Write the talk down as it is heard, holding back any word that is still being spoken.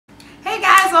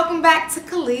guys, welcome back to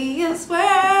Khaleelah's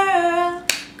World.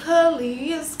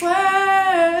 Khaleelah's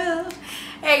World.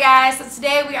 Hey guys, so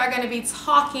today we are going to be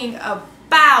talking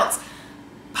about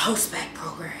post-bac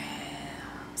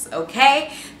programs.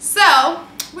 Okay, so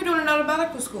we're doing another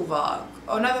medical school vlog,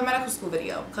 or another medical school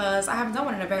video, because I haven't done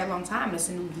one in a very long time. It's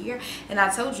a new year, and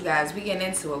I told you guys, we getting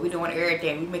into it. We're doing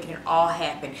everything. We're making it all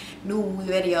happen. New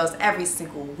videos every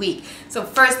single week. So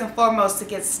first and foremost, to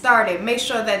get started, make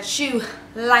sure that you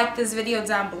like this video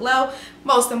down below.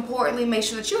 Most importantly, make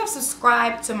sure that you have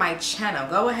subscribed to my channel.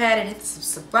 Go ahead and hit the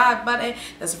subscribe button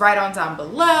that's right on down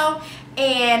below.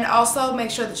 And also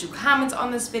make sure that you comment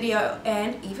on this video,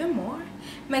 and even more,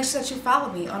 make sure that you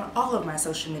follow me on all of my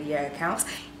social media accounts.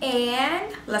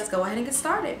 And let's go ahead and get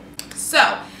started. So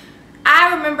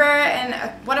I remember in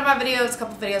one of my videos a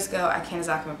couple videos ago, I can't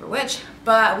exactly remember which,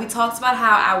 but we talked about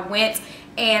how I went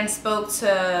and spoke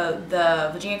to the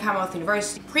Virginia Commonwealth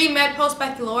University PreMed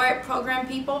Post-baccalaureate program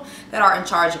people that are in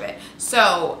charge of it.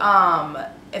 So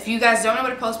if you guys don't know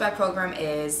what a post-bac program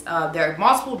is, there are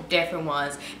multiple different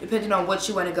ones depending on what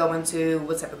you want to go into,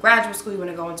 what type of graduate school you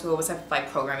want to go into, or what type of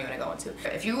program you want to go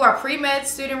into. If you are a pre-med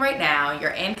student right now,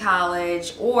 you're in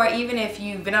college, or even if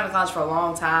you've been out of college for a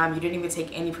long time, you didn't even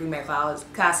take any pre-med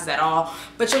classes at all,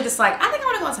 but you're just like, I think I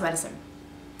want to go into medicine.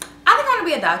 I think I want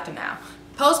to be a doctor now.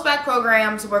 Post-bac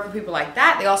programs work for people like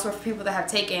that. They also work for people that have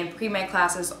taken pre-med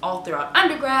classes all throughout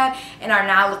undergrad and are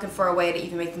now looking for a way to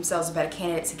even make themselves a better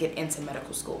candidate to get into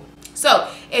medical school. So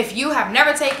if you have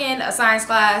never taken a science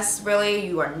class, really,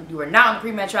 you are not on the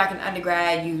pre-med track in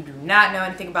undergrad, you do not know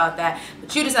anything about that,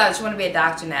 but you decide that you want to be a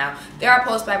doctor now, there are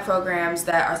post-bac programs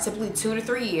that are typically 2 to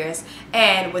 3 years,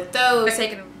 and with those,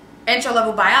 taking intro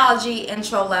level biology,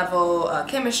 intro level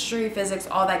chemistry, physics,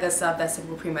 all that good stuff that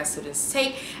typical pre-med students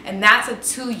take. And that's a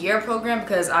 2-year program,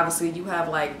 because obviously you have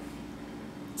like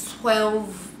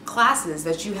 12 classes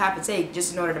that you have to take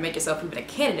just in order to make yourself even a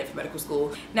candidate for medical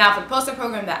school. Now for the post-bac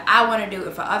program that I want to do,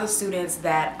 and for other students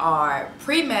that are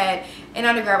pre-med in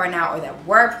undergrad right now, or that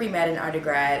were pre-med in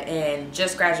undergrad and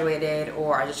just graduated,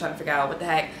 or are just trying to figure out what the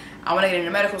heck, I want to get into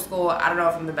medical school, I don't know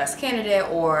if I'm the best candidate,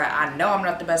 or I know I'm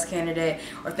not the best candidate,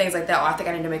 or things like that, or I think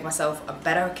I need to make myself a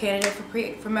better candidate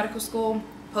for medical school,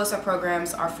 post-bac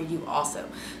programs are for you also.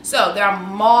 So there are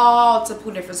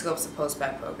multiple different scopes of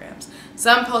post-bac programs.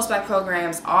 Some post-bac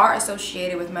programs are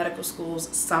associated with medical schools,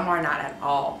 some are not at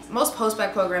all. Most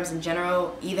post-bac programs in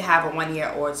general either have a 1-year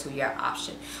or a 2-year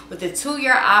option. With the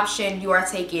 2-year option, you are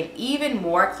taking even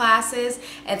more classes,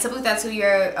 and typically that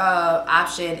 2-year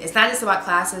option, it's not just about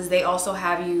classes, they also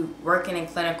have you working in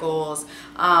clinicals,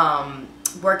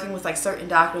 working with like certain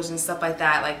doctors and stuff like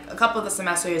that. Like a couple of the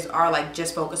semesters are like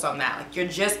just focused on that. Like you're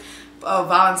just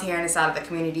volunteering inside of the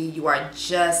community. You are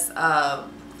just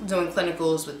doing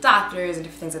clinicals with doctors and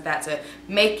different things like that to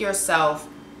make yourself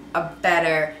a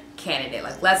better candidate.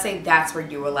 Like let's say that's where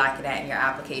you were lacking at in your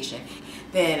application,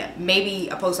 then maybe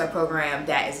a post-bac program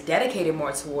that is dedicated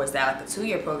more towards that, like a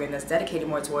 2-year program that's dedicated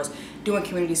more towards doing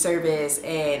community service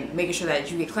and making sure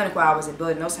that you get clinical hours and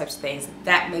building those types of things,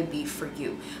 that may be for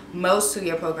you. Most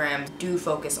 2-year programs do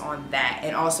focus on that,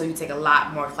 and also you take a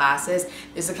lot more classes.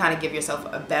 This will kind of give yourself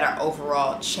a better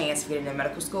overall chance of getting into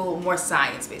medical school, more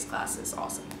science-based classes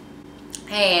also.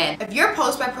 And if your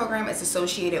post-bac program is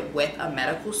associated with a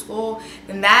medical school,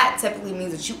 then that typically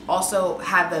means that you also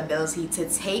have the ability to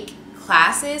take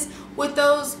classes with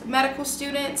those medical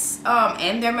students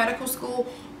in their medical school,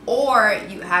 or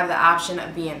you have the option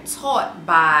of being taught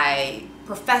by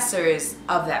professors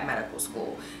of that medical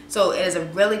school. So it is a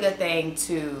really good thing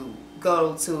to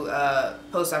go to a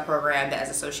post-bac program that is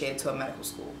associated to a medical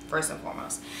school, first and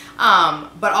foremost.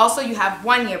 But also you have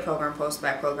 1-year program,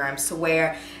 post-bac programs, to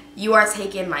where you are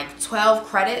taking like 12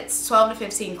 credits, 12 to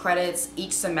 15 credits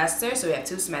each semester. So you have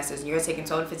 2 semesters and you're taking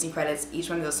 12 to 15 credits each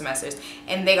one of those semesters.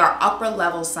 And they are upper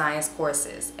level science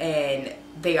courses, and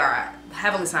they are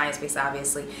heavily science based,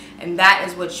 obviously. And that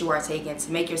is what you are taking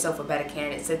to make yourself a better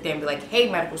candidate. Sit there and be like, hey,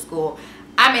 medical school,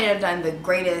 I may not have done the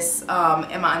greatest in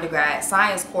my undergrad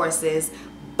science courses,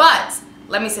 but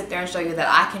let me sit there and show you that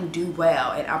I can do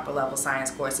well in upper level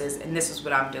science courses, and this is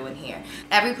what I'm doing here.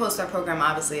 Every post-bac program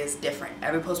obviously is different.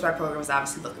 Every post-bac program is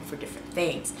obviously looking for different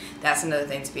things. That's another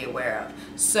thing to be aware of.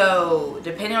 So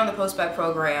depending on the post-bac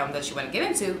program that you want to get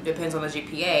into, depends on the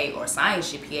GPA or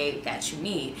science GPA that you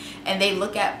need. And they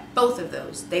look at both of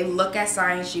those. They look at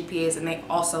science GPAs, and they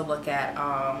also look at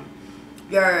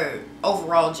your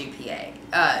overall GPA.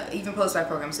 Even post-bac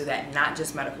programs do that, not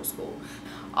just medical school.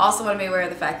 Also want to be aware of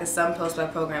the fact that some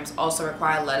post-bac programs also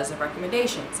require letters of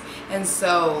recommendations. And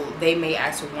so they may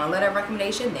ask for 1 letter of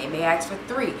recommendation, they may ask for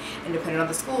 3. And depending on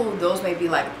the school, those may be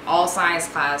like all science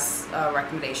class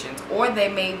recommendations, or they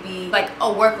may be like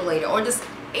a work related, or just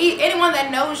anyone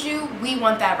that knows you, we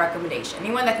want that recommendation.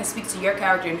 Anyone that can speak to your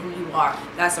character and who you are,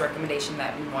 that's the recommendation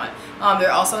that we want.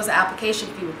 There also is an application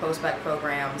fee with post-bac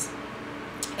programs.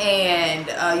 And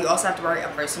you also have to write a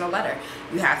personal letter.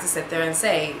 You have to sit there and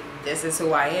say, this is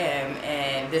who I am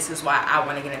and this is why I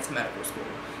want to get into medical school,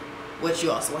 which you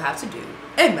also will have to do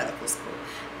in medical school.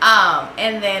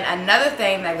 And then another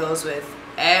thing that goes with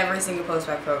every single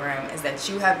post-bac program is that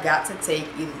you have got to take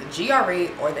either the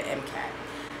GRE or the MCAT.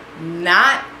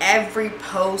 Not every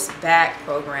post-bac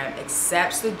program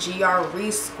accepts the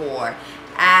GRE score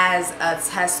as a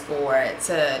test score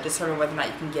to determine whether or not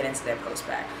you can get into their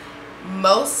post-bac.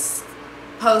 Most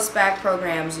post-bac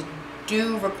programs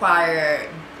do require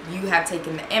you have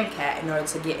taken the MCAT in order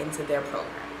to get into their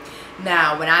program.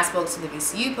 Now, when I spoke to the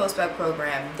VCU post-bac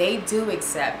program, they do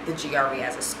accept the GRE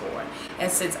as a score.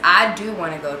 And since I do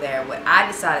want to go there, what I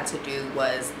decided to do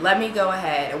was let me go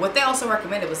ahead. And what they also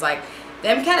recommended was like, the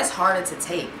MCAT is harder to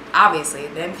take. Obviously,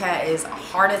 the MCAT is a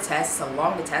harder test, it's a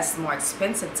longer test, it's a more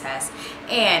expensive test.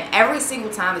 And every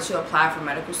single time that you apply for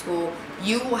medical school,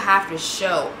 you will have to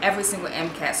show every single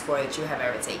MCAT score that you have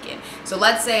ever taken. So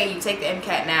let's say you take the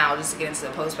MCAT now just to get into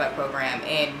the post-bac program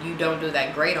and you don't do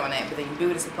that great on it, but then you do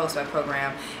it as a post-bac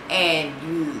program and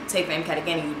you take the MCAT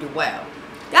again and you do well.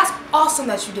 That's awesome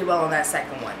that you did well on that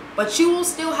second one. But you will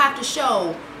still have to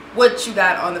show what you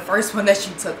got on the first one that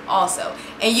you took also.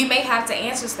 And you may have to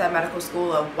answer to that medical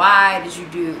school of why did you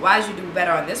do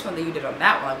better on this one than you did on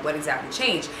that one? What exactly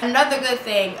changed? Another good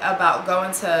thing about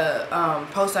going to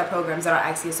post-bac programs that are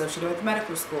actually associated with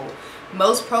medical school,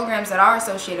 most programs that are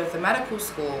associated with the medical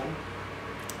school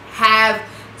have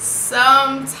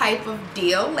some type of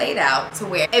deal laid out to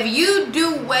where if you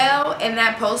do well in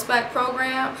that post-bac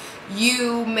program,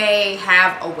 you may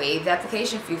have a waived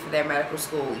application fee for their medical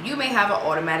school. You may have an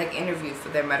automatic interview for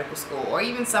their medical school, or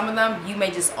even some of them, you may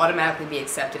just automatically be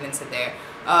accepted into their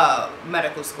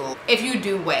medical school if you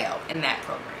do well in that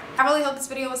program. I really hope this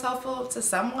video was helpful to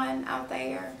someone out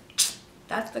there.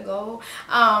 That's the goal.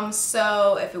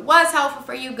 So if it was helpful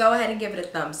for you, go ahead and give it a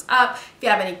thumbs up. If you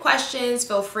have any questions,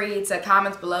 feel free to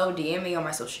comment below, DM me on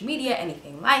my social media,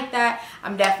 anything like that.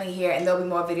 I'm definitely here, and there'll be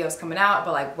more videos coming out,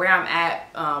 but like where I'm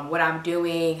at, what I'm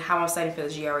doing, how I'm studying for the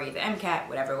GRE, the MCAT,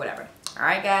 whatever. All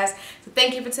right, guys. So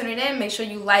thank you for tuning in. Make sure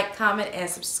you like, comment, and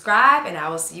subscribe, and I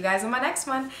will see you guys on my next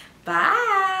one.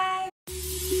 Bye.